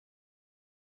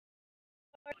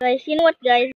Guys, you know what,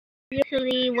 guys?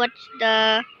 Usually watch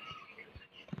the.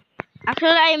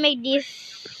 Actually, I made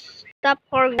this stop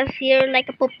progress here like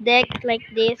a poop deck like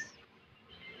this.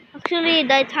 Actually, the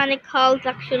Titanic Hall's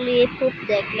actually a poop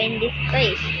deck in this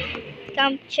place.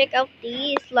 Come check out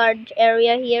this large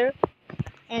area here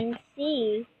and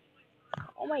see.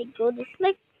 Oh my goodness,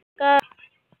 uh,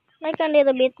 like a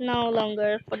little bit no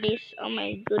longer for this. Oh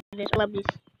my goodness, I love this.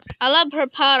 I love her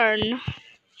pattern.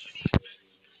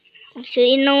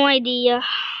 Actually, no idea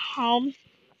how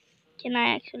can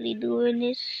I actually do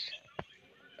this.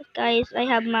 But guys, I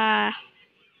have my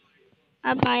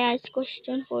eyes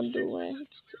question for doing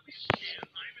this.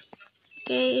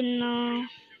 Okay, no.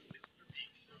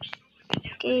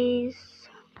 Okay,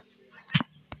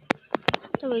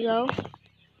 there we go.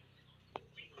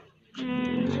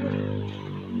 And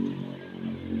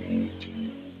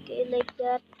okay, like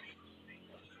that.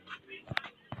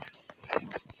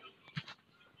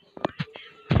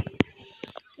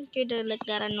 Okay, they're like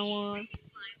that. I know.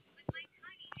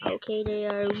 Okay, they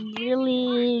are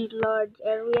really large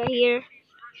area here,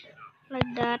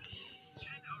 like that.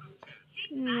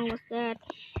 What's that?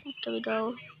 There we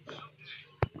go.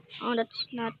 Oh, that's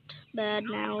not bad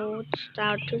now. It's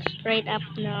start to straight up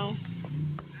now.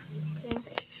 Okay,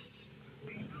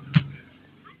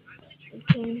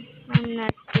 okay. I'm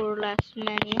not for last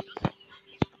minute.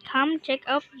 Come check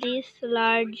out this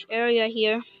large area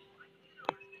here.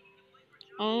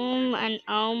 And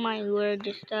oh my word,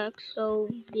 this duck's so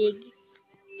big.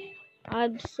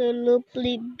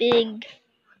 Absolutely big.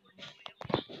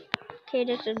 Okay,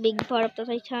 that's a big part of the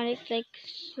Titanic, like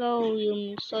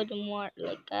sodium water,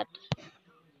 like that.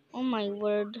 Oh my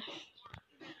word.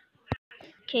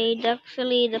 Okay,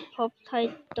 actually the pop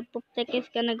tech is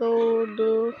gonna go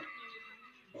do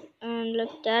and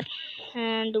like that,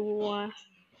 and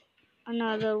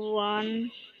another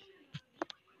one.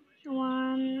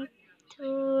 One,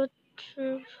 two,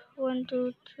 three, 1,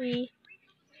 2, 3,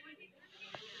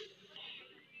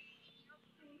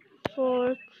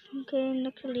 4. Okay, and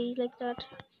actually like that,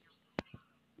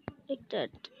 like that,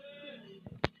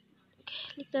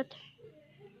 like that,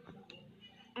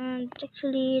 and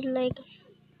actually like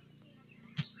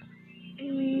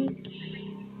mm,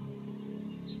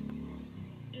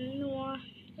 1,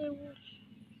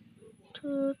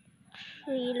 2,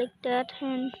 3, like that,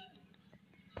 and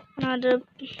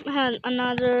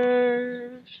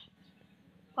another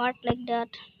part like that,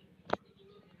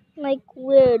 like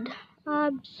weird,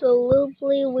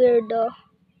 absolutely weird though.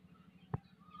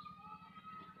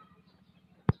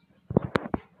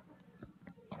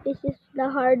 This is the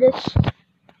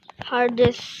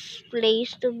hardest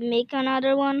place to make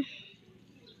another one.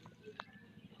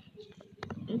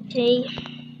 Okay,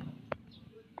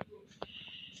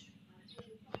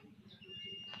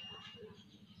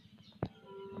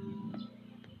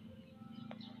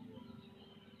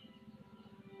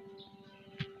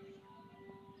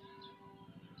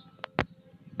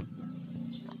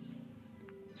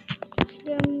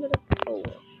 then I'm gonna go.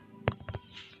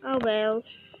 Oh well,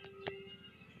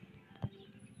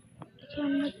 okay,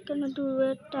 I'm not gonna do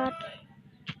it that.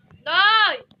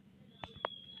 Die!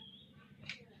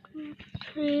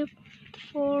 3,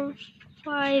 4,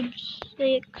 5,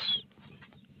 6.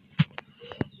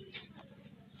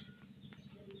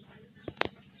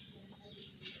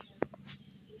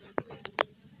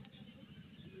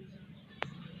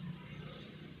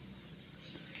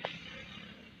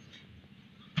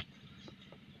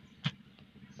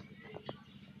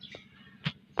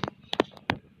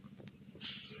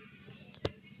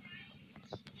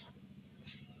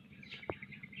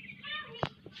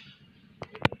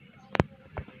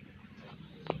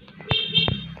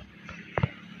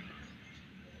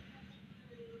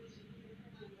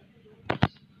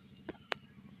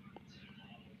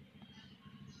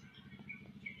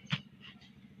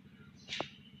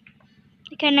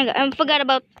 I forgot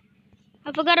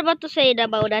about to say it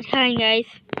about that time, guys.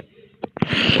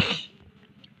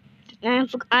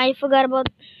 I forgot about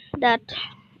that.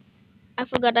 I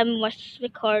forgot I was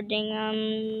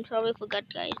recording. Sorry,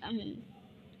 forgot, guys.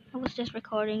 I was just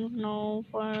recording. No,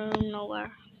 for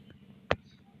nowhere.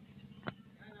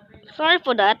 Sorry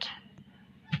for that.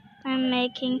 I'm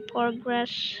making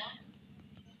progress.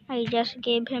 I just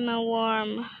gave him a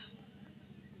worm.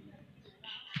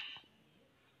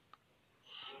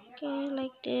 Okay,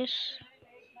 like this.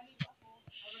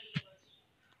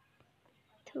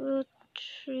 2,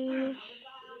 3.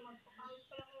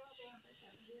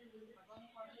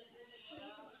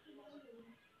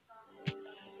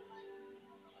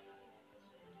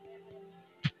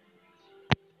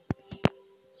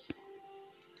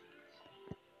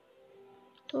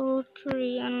 2,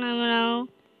 3, and I'm now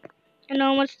You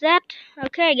know what's that?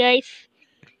 Okay, guys.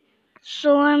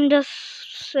 So I'm just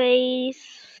saying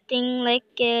like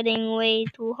getting way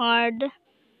too hard.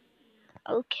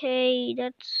 Okay,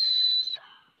 that's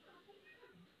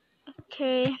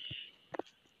okay.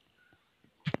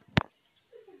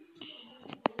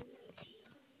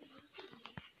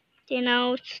 Okay,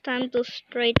 now it's time to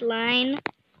straight line.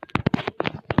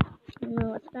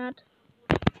 No, it's not.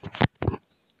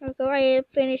 Okay, I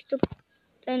finished to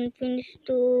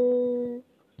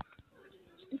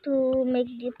make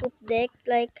the poop deck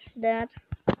like that.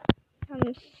 I'm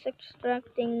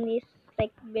extracting this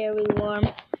like very warm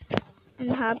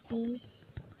and happy.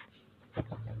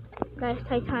 Guys,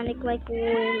 Titanic like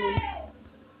really.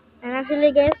 And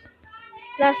actually, guys,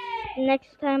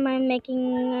 next time I'm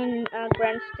making a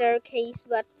grand staircase,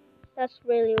 but that's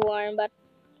really warm. But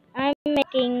I'm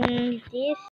making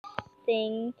this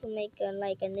thing to make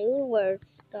like a new word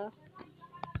stuff.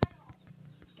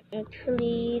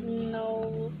 Actually,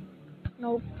 no,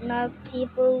 not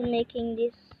people making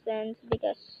this sense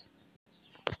because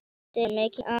they're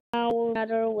making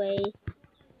another way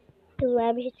to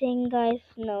everything, guys.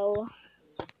 No,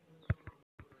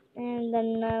 and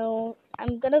then now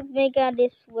I'm gonna make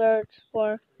this word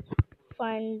for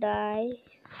find die.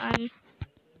 I'm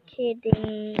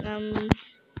kidding. I'm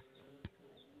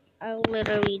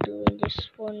literally doing this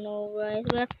for no right,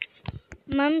 but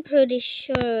I'm pretty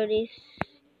sure this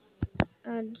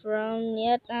drown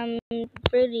yet. I'm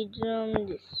pretty drowned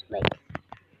this like.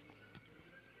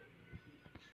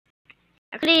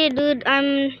 Actually, dude,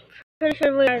 I'm pretty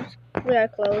sure we are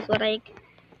close, but I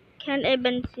can't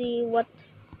even see what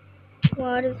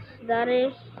is that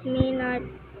is mean.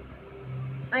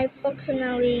 I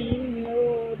functionally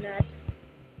know that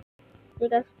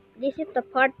because this is the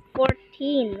part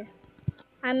 14.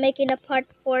 I'm making a part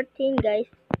 14, guys.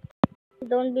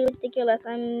 Don't be ridiculous.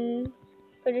 I'm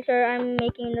pretty sure I'm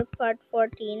making the part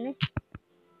 14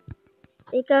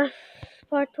 because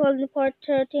part 12 and part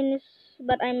 13 is.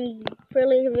 But I'm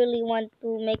really want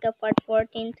to make a part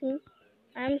 14 too.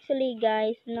 Actually,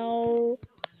 guys, no,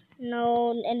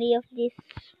 any of this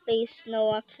place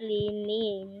no actually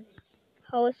mean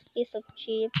house piece of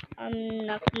chip. I'm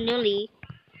not really.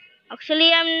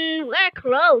 Actually, I'm very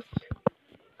close.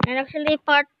 And actually,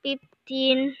 part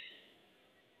 15.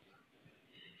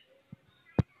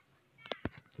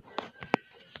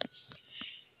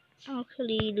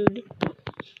 Actually, dude.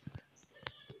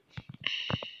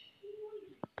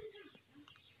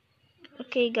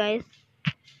 Okay, guys.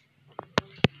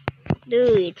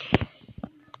 Dude.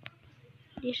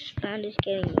 This plant is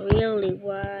getting really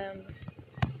warm.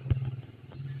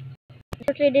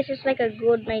 Actually, this is like a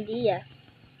good idea.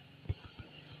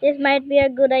 This might be a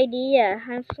good idea.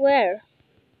 I swear.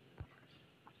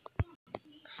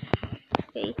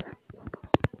 Okay.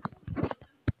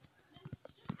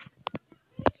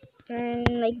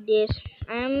 And like this.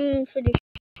 I'm pretty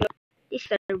sure this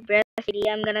is the best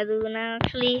idea I'm gonna do now.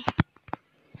 Actually,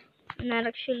 not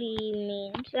actually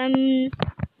means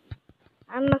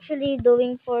I'm actually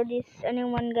doing for this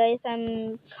anyone, guys.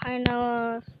 I'm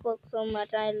kinda spoke so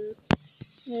much I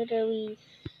literally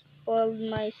spoiled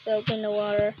myself in the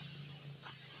water.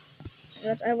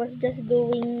 But I was just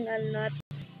doing a not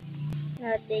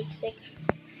basic.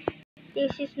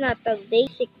 This is not a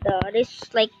basic though. This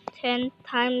is like 10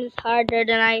 times harder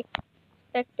than I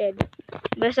expected.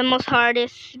 But the most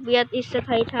hardest yet is the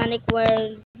Titanic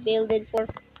where built it for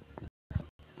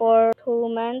 2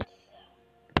 months.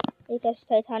 Because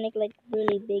Titanic like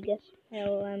really big as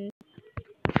hell. I'm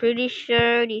pretty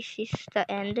sure this is the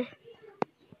end.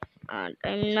 And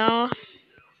I'm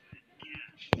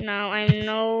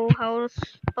know how to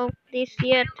spoke this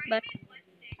yet, but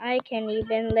I can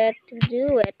even let to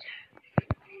do it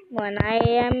when I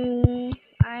am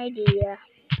idea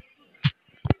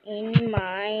in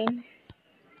mind.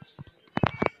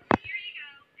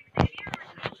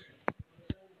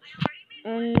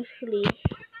 And actually,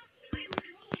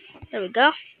 there we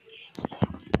go.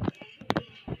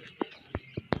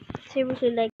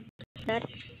 Seriously like that.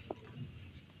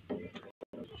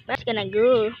 That's gonna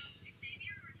go.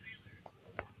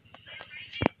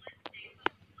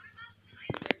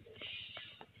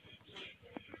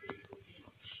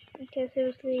 Okay,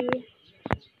 seriously.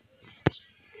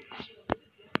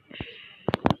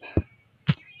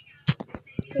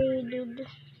 Hey, dude.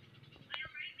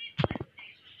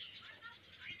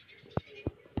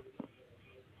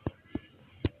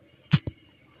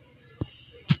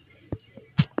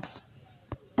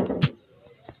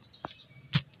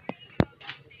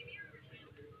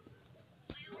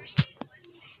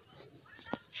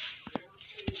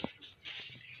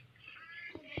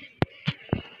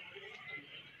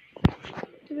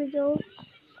 Here we go.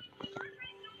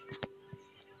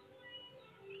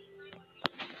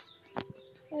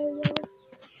 There we go.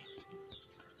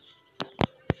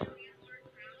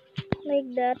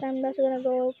 Like that. I'm just gonna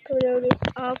go clear this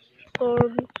up for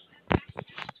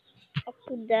up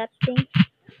to that thing.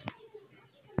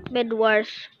 Bed wars.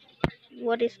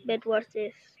 What is bed wars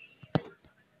is?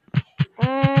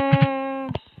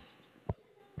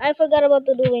 I forgot about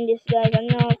to doing this, guys. I'm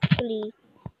not actually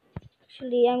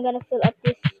I'm gonna fill up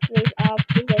this place up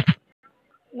because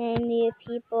many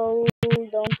people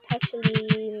don't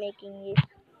actually making this.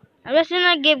 I'm just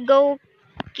gonna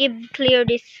give clear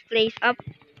this place up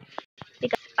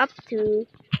because up to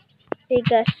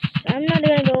because I'm not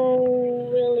gonna go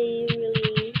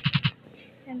really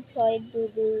employed to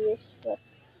do this, but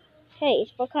hey,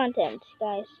 it's for content,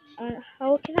 guys.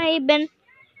 How can I even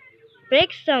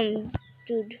break some,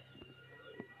 dude?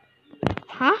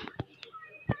 Huh?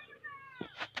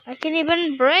 I can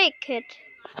even break it.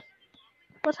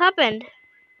 What happened?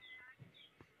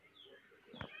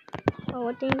 Oh,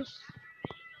 what things?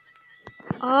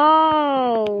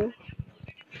 Oh,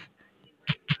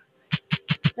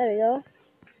 there we go.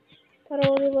 Thought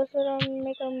it was around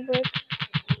make them break.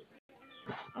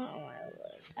 Oh my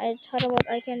word! I thought about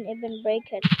I can even break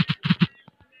it.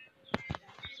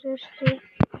 Seriously.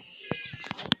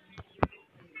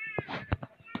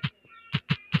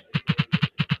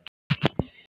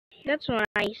 That's what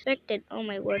I expected. Oh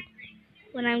my word!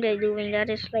 When I'm there doing that,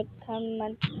 it's like come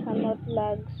out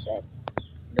lags.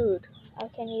 Dude, I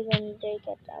can't even break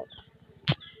it out.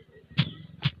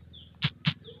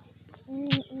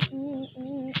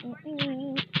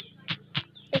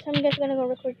 Guess I'm just gonna go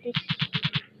record this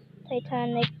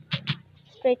Titanic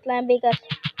straight line because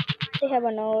they have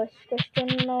a no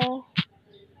question. No,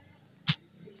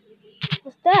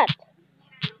 what's that?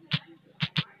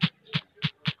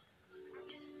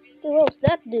 Dude, what was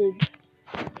that, dude?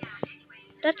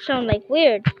 That sound like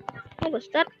weird. What was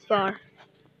that for?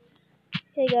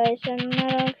 Hey guys, I'm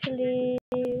not actually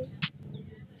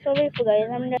sorry for guys.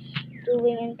 I'm just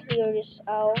doing and clear this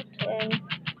out and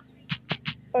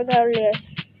regardless.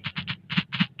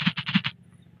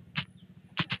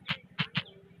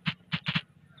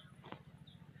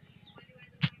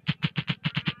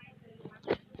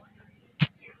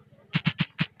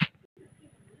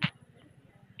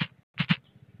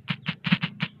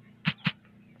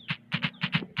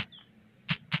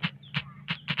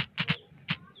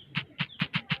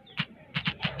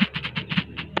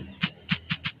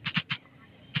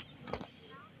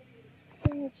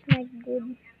 It's not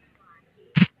good.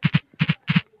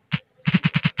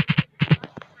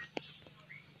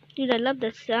 Dude, I love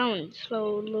the sound.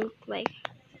 So look like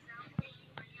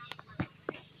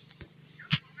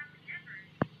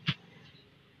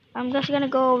I'm just gonna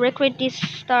go recreate this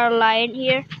starlight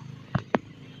here.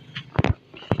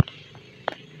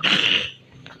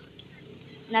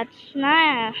 That's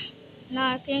nice.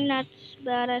 Nothing that's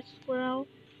bad as well.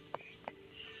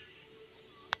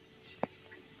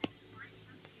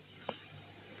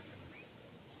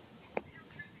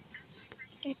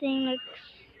 I think like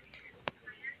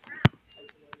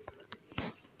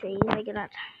okay, like that.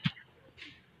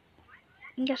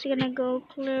 I'm just gonna go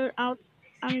clear out.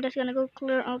 I'm just gonna go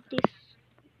clear out this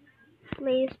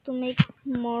place to make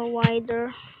more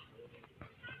wider.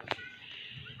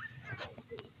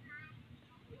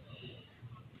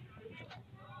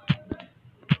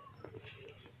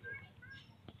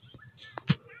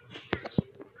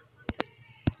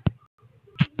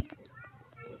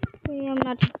 Okay,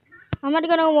 I'm not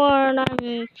gonna warn.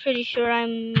 I'm pretty sure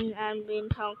I'm being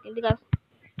talking because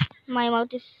my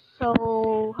mouth is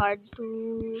so hard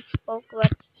to spoke.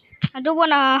 But I don't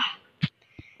wanna.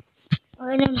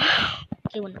 I don't know.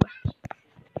 Okay, whatever.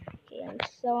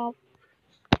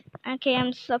 Okay,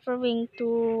 I'm suffering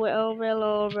to well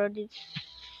over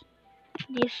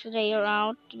this layer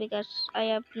out because I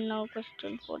have no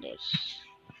question for this.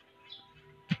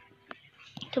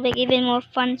 To make even more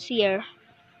fancier,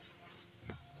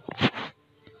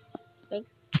 like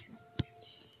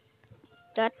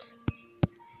that.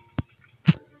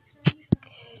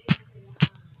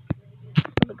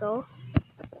 There we go.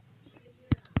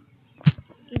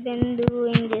 Even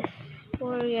doing this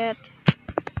for yet.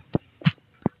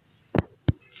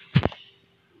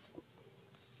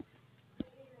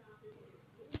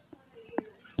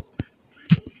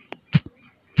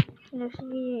 Let's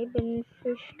be even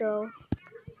fish though.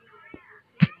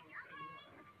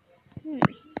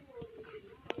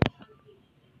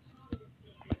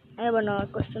 I have another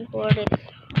question for this.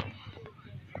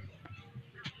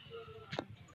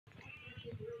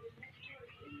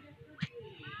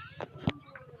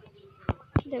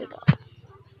 There we go.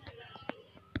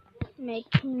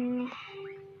 making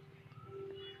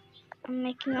I'm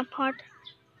making a part.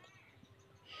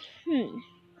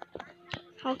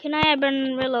 How can I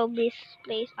even reload this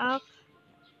place up?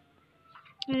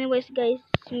 Anyways, guys,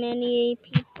 many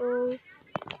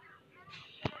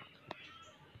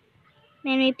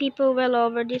people well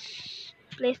over this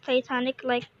place Titanic.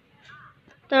 Like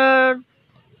the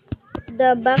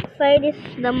backside is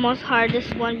the most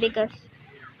hardest one because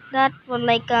that was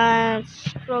like a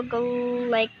struggle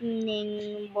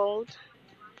lightning bolt,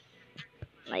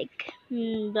 like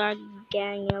dark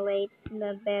granulate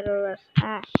the better as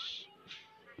ash.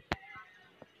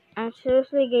 And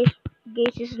seriously,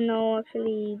 guys is no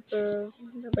actually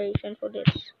preparation for this.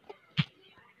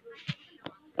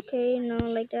 Okay, no,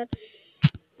 like that.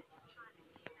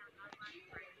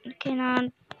 Okay,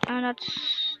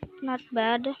 that's not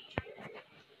bad.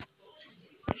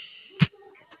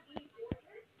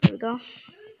 Here we go.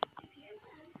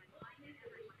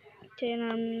 Okay,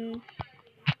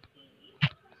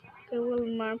 okay,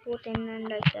 we'll put in and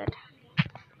like that.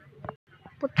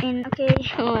 Put in, okay,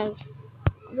 well,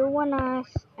 don't wanna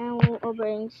over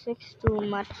insects too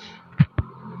much.